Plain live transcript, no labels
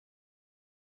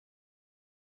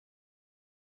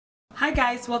Hi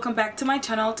guys, welcome back to my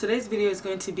channel. Today's video is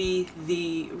going to be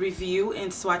the review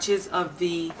and swatches of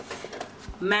the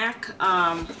MAC,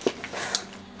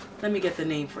 let me get the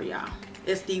name for y'all.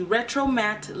 It's the Retro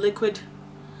Matte Liquid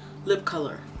Lip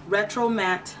Color. Retro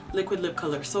Matte Liquid Lip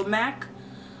Color. So MAC,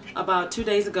 about 2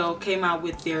 days ago, came out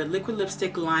with their liquid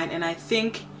lipstick line, and I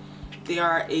think they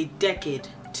are a decade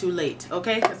too late,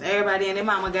 okay? Because everybody and their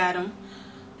mama got them.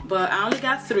 But I only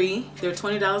got 3. They're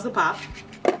 $20 a pop.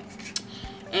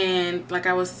 And like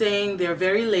I was saying, they're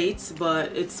very late,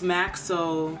 but it's MAC,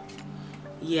 so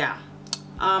yeah.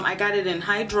 I got it in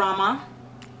High Drama,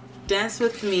 Dance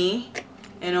With Me,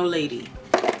 and Oh Lady.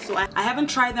 So I haven't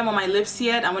tried them on my lips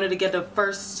yet. I wanted to get the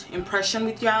first impression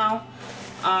with y'all.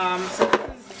 So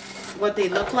this is what they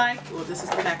look like. Well, this is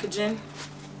the packaging.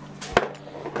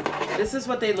 This is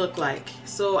what they look like.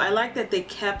 So I like that they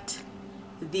kept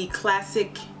the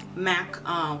classic MAC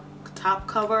top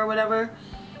cover or whatever.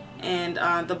 And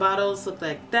the bottles look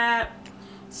like that.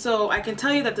 So I can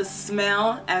tell you that the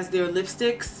smell as their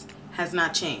lipsticks has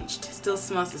not changed. It still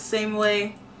smells the same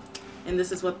way. And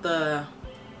this is what when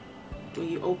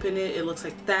you open it, it looks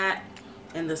like that.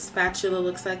 And the spatula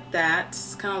looks like that.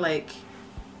 It's kind of like,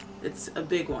 it's a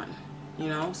big one, you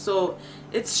know. So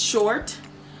it's short.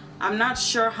 I'm not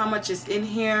sure how much is in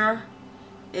here.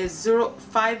 It's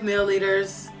 5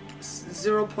 milliliters,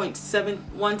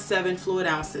 0.717 fluid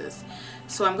ounces.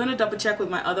 So I'm going to double check with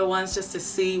my other ones just to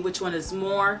see which one is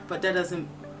more, but that doesn't,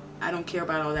 I don't care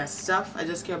about all that stuff. I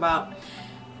just care about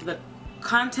the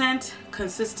content,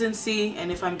 consistency,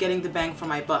 and if I'm getting the bang for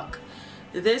my buck.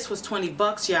 This was 20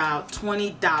 bucks, y'all.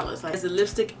 $20. Like, as a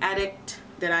lipstick addict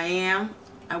that I am,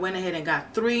 I went ahead and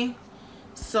got 3.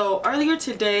 So earlier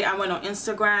today, I went on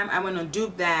Instagram. I went on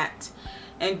Dupe That.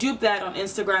 And Dupe That on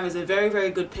Instagram is a very, very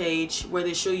good page where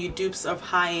they show you dupes of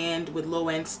high-end with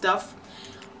low-end stuff.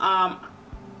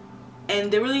 And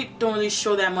they don't really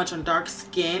show that much on dark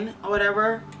skin or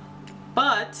whatever,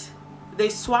 but they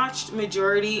swatched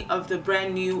majority of the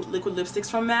brand new liquid lipsticks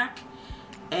from MAC,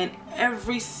 and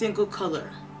every single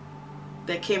color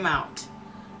that came out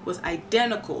was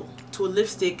identical to a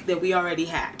lipstick that we already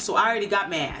had. So I already got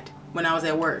mad when I was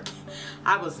at work.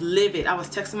 I was livid. I was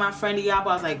texting my friend Yaba.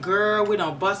 I was like, girl, we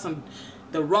don't bust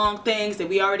the wrong things, that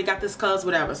we already got this colors,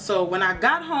 whatever. So when I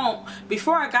got home,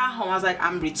 before I got home, I was like,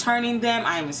 I'm returning them.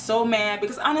 I am so mad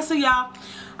because honestly, y'all,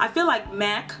 I feel like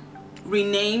MAC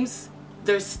renames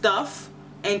their stuff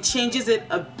and changes it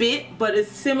a bit, but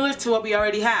it's similar to what we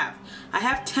already have. I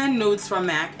have 10 nudes from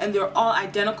MAC and they're all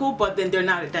identical, but then they're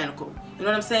not identical. You know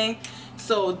what I'm saying?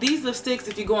 So these lipsticks,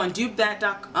 if you go on Dupe That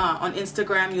on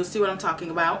Instagram, you'll see what I'm talking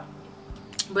about.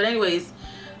 But anyways,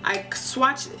 I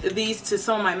swatched these to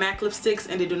some of my MAC lipsticks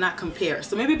and they do not compare.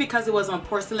 So maybe because it was on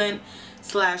porcelain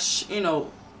 / you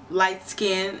know, light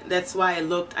skin, that's why it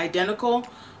looked identical.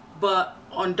 But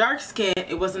on dark skin,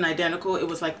 it wasn't identical. It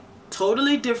was like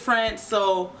totally different.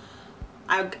 So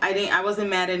I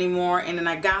wasn't mad anymore. And then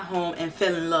I got home and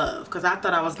fell in love because I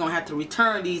thought I was gonna have to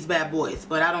return these bad boys,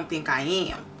 but I don't think I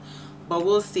am. But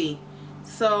we'll see.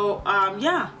 So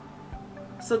yeah.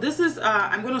 So this is,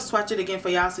 I'm going to swatch it again for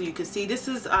y'all so you can see. This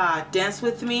is Dance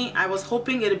With Me. I was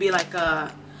hoping it would be like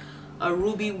a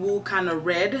ruby woo kind of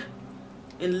red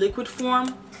in liquid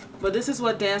form. But this is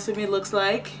what Dance With Me looks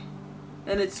like.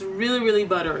 And it's really, really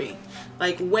buttery.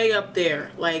 Like way up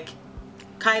there. Like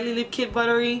Kylie Lip Kit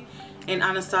buttery and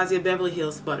Anastasia Beverly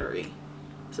Hills buttery.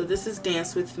 So this is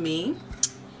Dance With Me.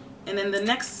 And then the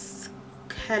next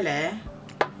color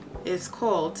is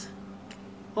called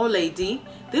Oh Lady.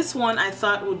 This one I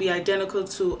thought would be identical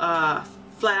to Flat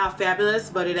Out Fabulous,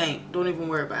 but it ain't. Don't even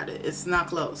worry about it. It's not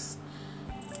close.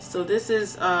 So this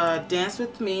is Dance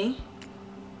With Me.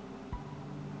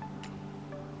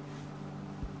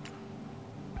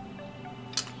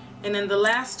 And then the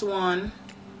last one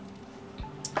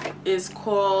is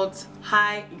called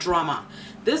High Drama.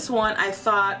 This one I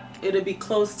thought it would be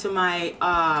close to my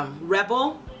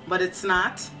Rebel, but it's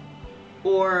not.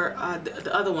 Or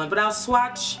the other one, but I'll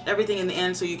swatch everything in the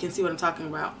end so you can see what I'm talking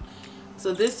about.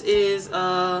 So this is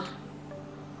High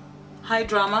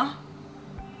Drama.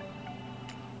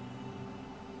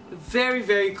 Very,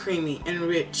 very creamy and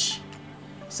rich.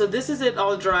 So this is it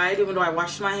all dried, even though I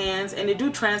washed my hands, and they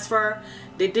do transfer.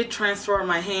 They did transfer on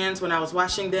my hands when I was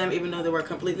washing them, even though they were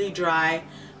completely dry.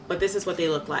 But this is what they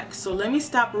look like. So let me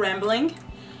stop rambling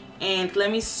and let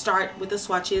me start with the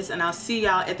swatches, and I'll see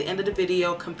y'all at the end of the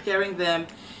video comparing them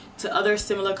to other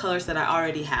similar colors that I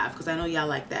already have, because I know y'all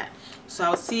like that. So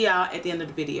I'll see y'all at the end of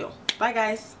the video. Bye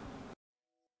guys.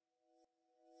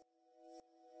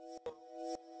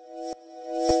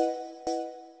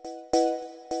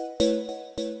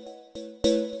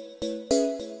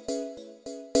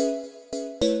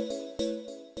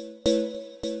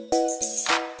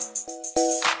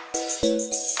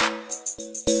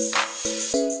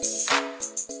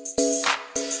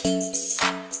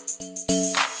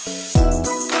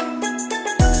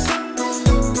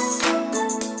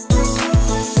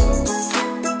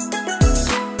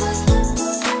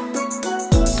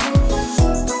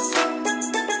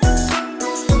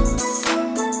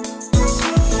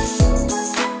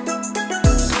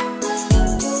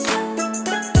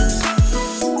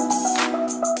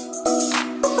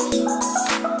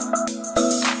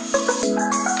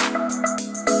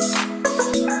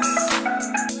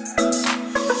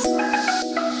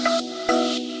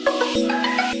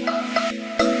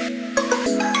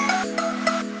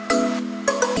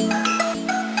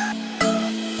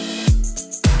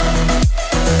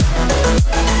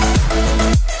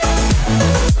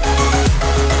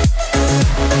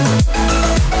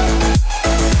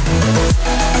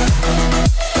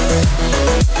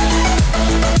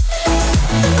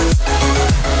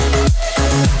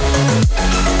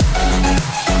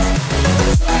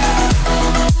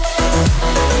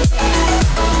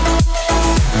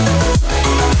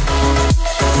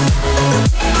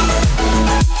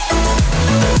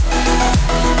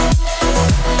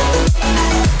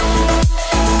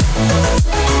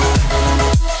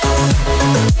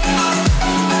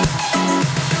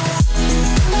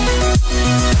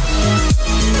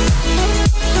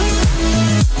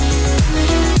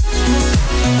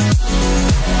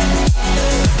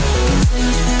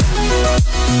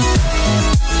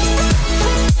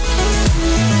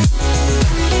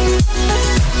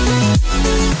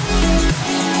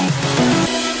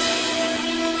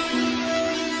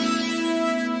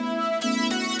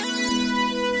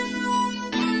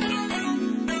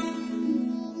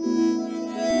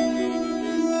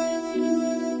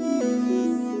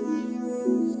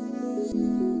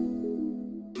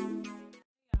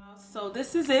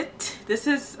 this is it. This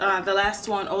is the last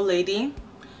one, Old Lady.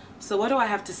 So what do I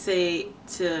have to say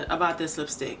about this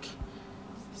lipstick?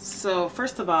 So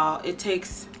first of all, it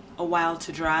takes a while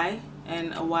to dry,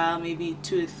 and a while, maybe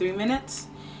 2 to 3 minutes.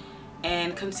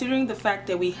 And considering the fact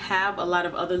that we have a lot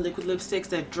of other liquid lipsticks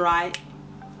that dry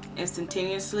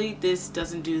instantaneously, this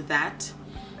doesn't do that,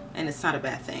 and it's not a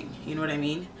bad thing, you know what I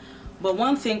mean? But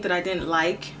one thing that I didn't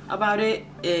like about it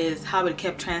is how it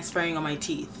kept transferring on my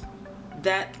teeth.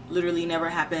 That literally never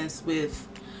happens with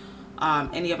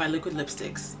any of my liquid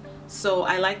lipsticks. So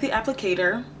I like the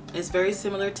applicator. It's very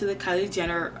similar to the Kylie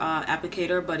Jenner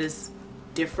applicator, but it's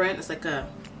different. It's like a,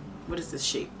 what is this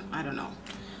shape? I don't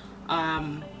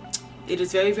know. It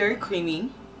is very, very creamy,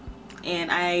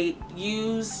 and I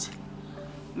used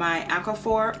my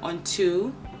Aquaphor on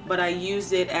 2, but I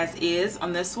used it as is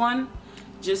on this one,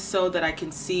 just so that I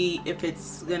can see if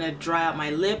it's gonna dry out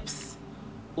my lips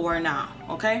or not.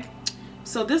 Okay,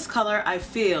 so this color I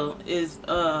feel is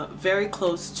very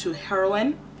close to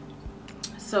Heroin.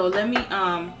 So let me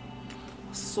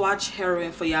swatch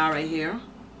Heroin for y'all right here.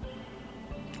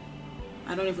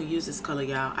 I don't even use this color,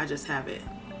 y'all, I just have it.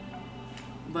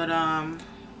 But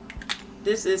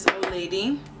this is Old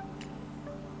Lady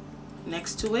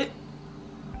next to it.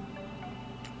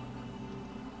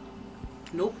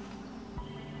 Nope,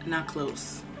 not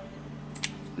close.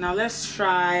 Now let's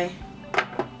try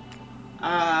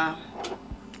Flat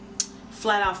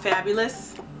Out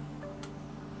Fabulous,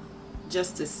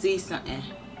 just to see something.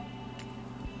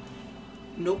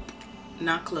 Nope,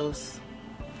 not close.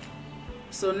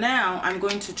 So now I'm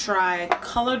going to try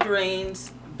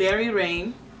ColourDraine's Berry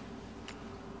Rain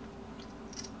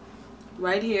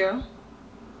right here.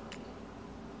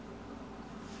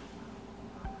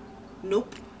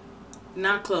 Nope,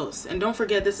 not close. And don't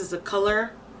forget, this is a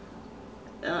color,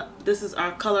 this is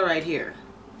our color right here.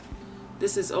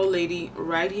 This is Old Lady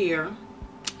right here.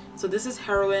 So this is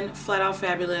Heroin, Flat Out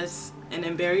Fabulous, and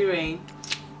then Berry Rain.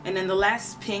 And then the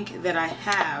last pink that I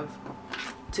have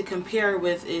to compare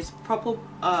with is Purple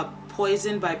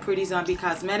Poison by Pretty Zombie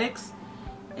Cosmetics,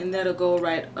 and that'll go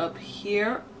right up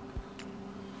here.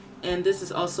 And this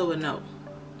is also a no.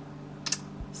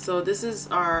 So this is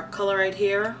our color right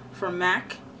here from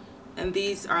MAC, and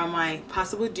these are my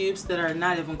possible dupes that are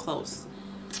not even close.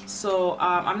 So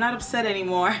I'm not upset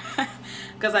anymore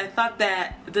because I thought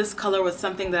that this color was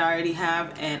something that I already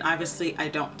have, and obviously I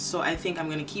don't. So I think I'm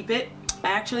gonna keep it.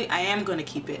 Actually, I am gonna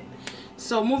keep it.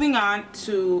 So moving on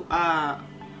to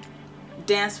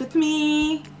Dance With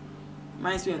Me.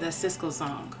 Reminds me of that Cisco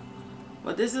song.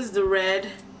 But this is the red,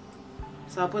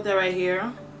 so I'll put that right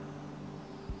here.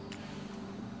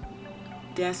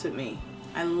 Dance With Me.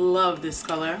 I love this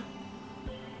color.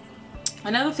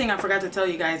 Another thing I forgot to tell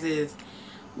you guys is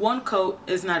one coat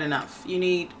is not enough. You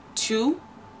need 2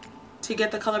 to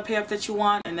get the color payoff that you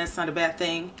want, and that's not a bad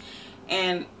thing.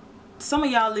 And some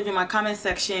of y'all leave in my comment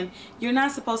section, you're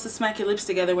not supposed to smack your lips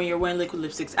together when you're wearing liquid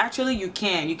lipsticks. Actually, you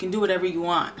can do whatever you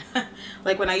want.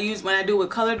 Like when I do with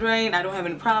ColourDraine, I don't have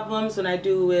any problems. When I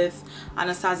do with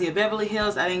Anastasia Beverly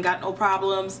Hills, I ain't got no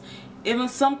problems. Even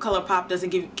some ColourPop doesn't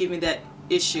give me that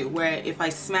issue where if I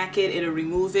smack it, it'll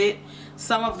remove it.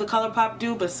 Some of the ColourPop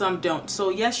do, but some don't. So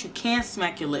yes, you can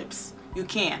smack your lips. You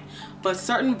can. But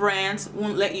certain brands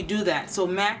won't let you do that. So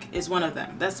MAC is one of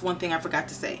them. That's one thing I forgot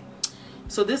to say.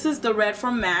 So this is the red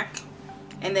from MAC,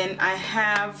 and then I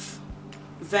have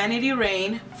Vanity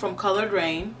Rain from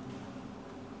ColourDraine,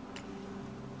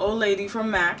 Old Lady from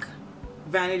MAC,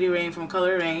 Vanity Rain from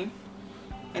ColourDraine,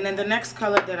 and then the next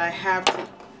color that I have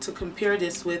to compare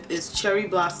this with is Cherry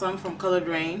Blossom from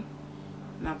ColourDraine,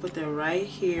 and I'll put that right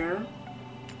here.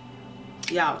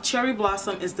 Y'all, Cherry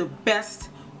Blossom is the best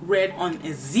red on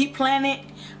a Z planet.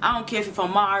 I don't care if you're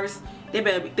from Mars. They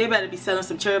better be selling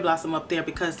some Cherry Blossom up there,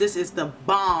 because this is the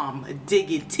bomb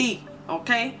diggity,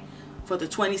 okay? For the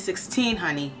 2016,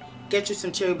 honey. Get you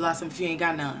some Cherry Blossom if you ain't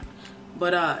got none.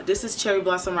 But this is Cherry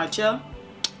Blossom right here.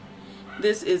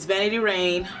 This is Vanity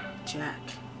Rain, Jack.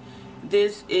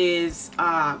 This is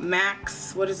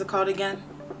MAC's, what is it called again?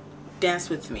 Dance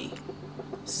With Me.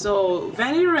 So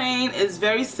Vanity Rain is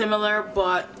very similar,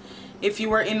 but if you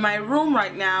were in my room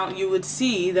right now, you would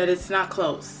see that it's not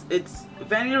close.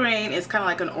 Vanity Rain is kind of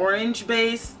like an orange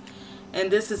base,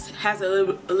 and this has a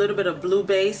little bit of blue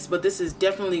base, but this is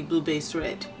definitely blue base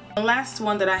red. The last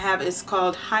one that I have is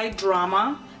called High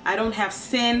Drama. I don't have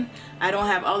Sin. I don't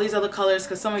have all these other colors,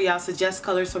 because some of y'all suggest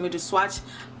colors for me to swatch,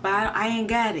 but I ain't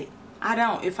got it. I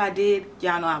don't. If I did,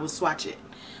 y'all know I would swatch it,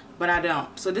 but I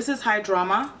don't. So this is High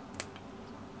Drama.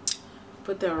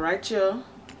 Put that right here.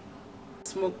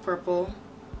 Smoke Purple.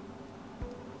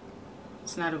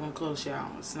 It's not even close,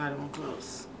 y'all. It's not even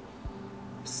close.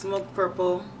 Smoke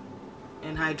Purple,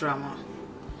 and High Drama.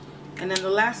 And then the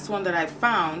last one that I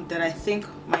found that I think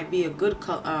might be a good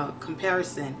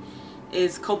comparison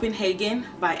is Copenhagen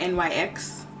by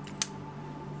NYX.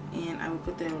 And I will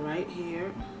put that right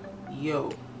here.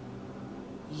 Yo.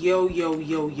 Yo, yo,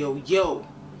 yo, yo, yo.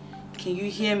 Can you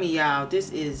hear me, y'all?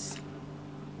 This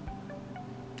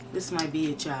might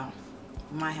be it, y'all.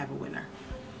 We might have a winner.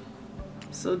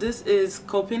 So this is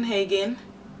Copenhagen.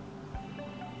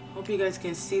 Hope you guys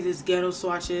can see this ghetto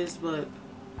swatches, but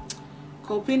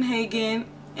Copenhagen,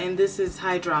 and this is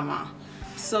High Drama.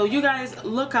 So you guys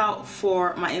look out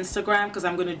for my Instagram because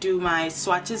I'm going to do my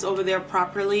swatches over there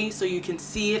properly so you can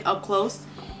see it up close.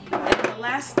 And the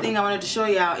last thing I wanted to show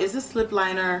y'all is this lip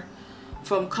liner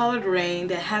from colouredraine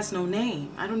that has no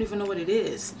name. I don't even know what it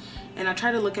is. And I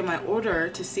tried to look at my order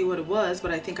to see what it was,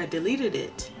 but I think I deleted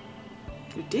it.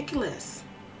 Ridiculous.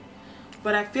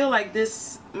 But I feel like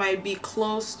this might be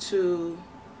close to...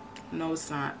 No, it's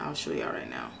not. I'll show y'all right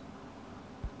now.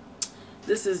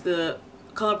 This is the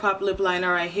ColourPop lip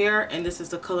liner right here, and this is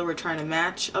the color we're trying to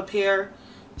match up here.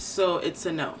 So it's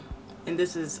a no. And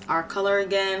this is our color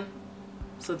again.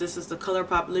 So this is the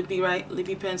ColourPop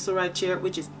lippy pencil right here,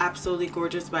 which is absolutely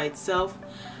gorgeous by itself.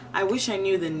 I wish I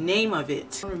knew the name of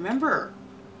it. Remember.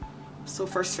 So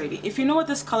frustrating. If you know what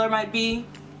this color might be,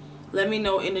 let me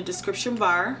know in the description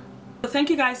bar. So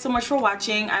thank you guys so much for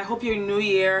watching. I hope your new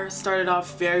year started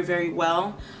off very, very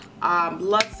well.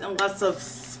 Lots and lots of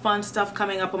fun stuff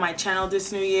coming up on my channel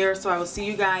this new year. So I will see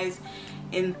you guys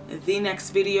in the next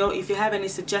video. If you have any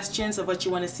suggestions of what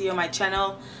you want to see on my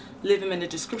channel, leave them in the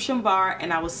description bar,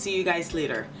 and I will see you guys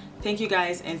later. Thank you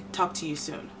guys, and talk to you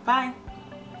soon. Bye.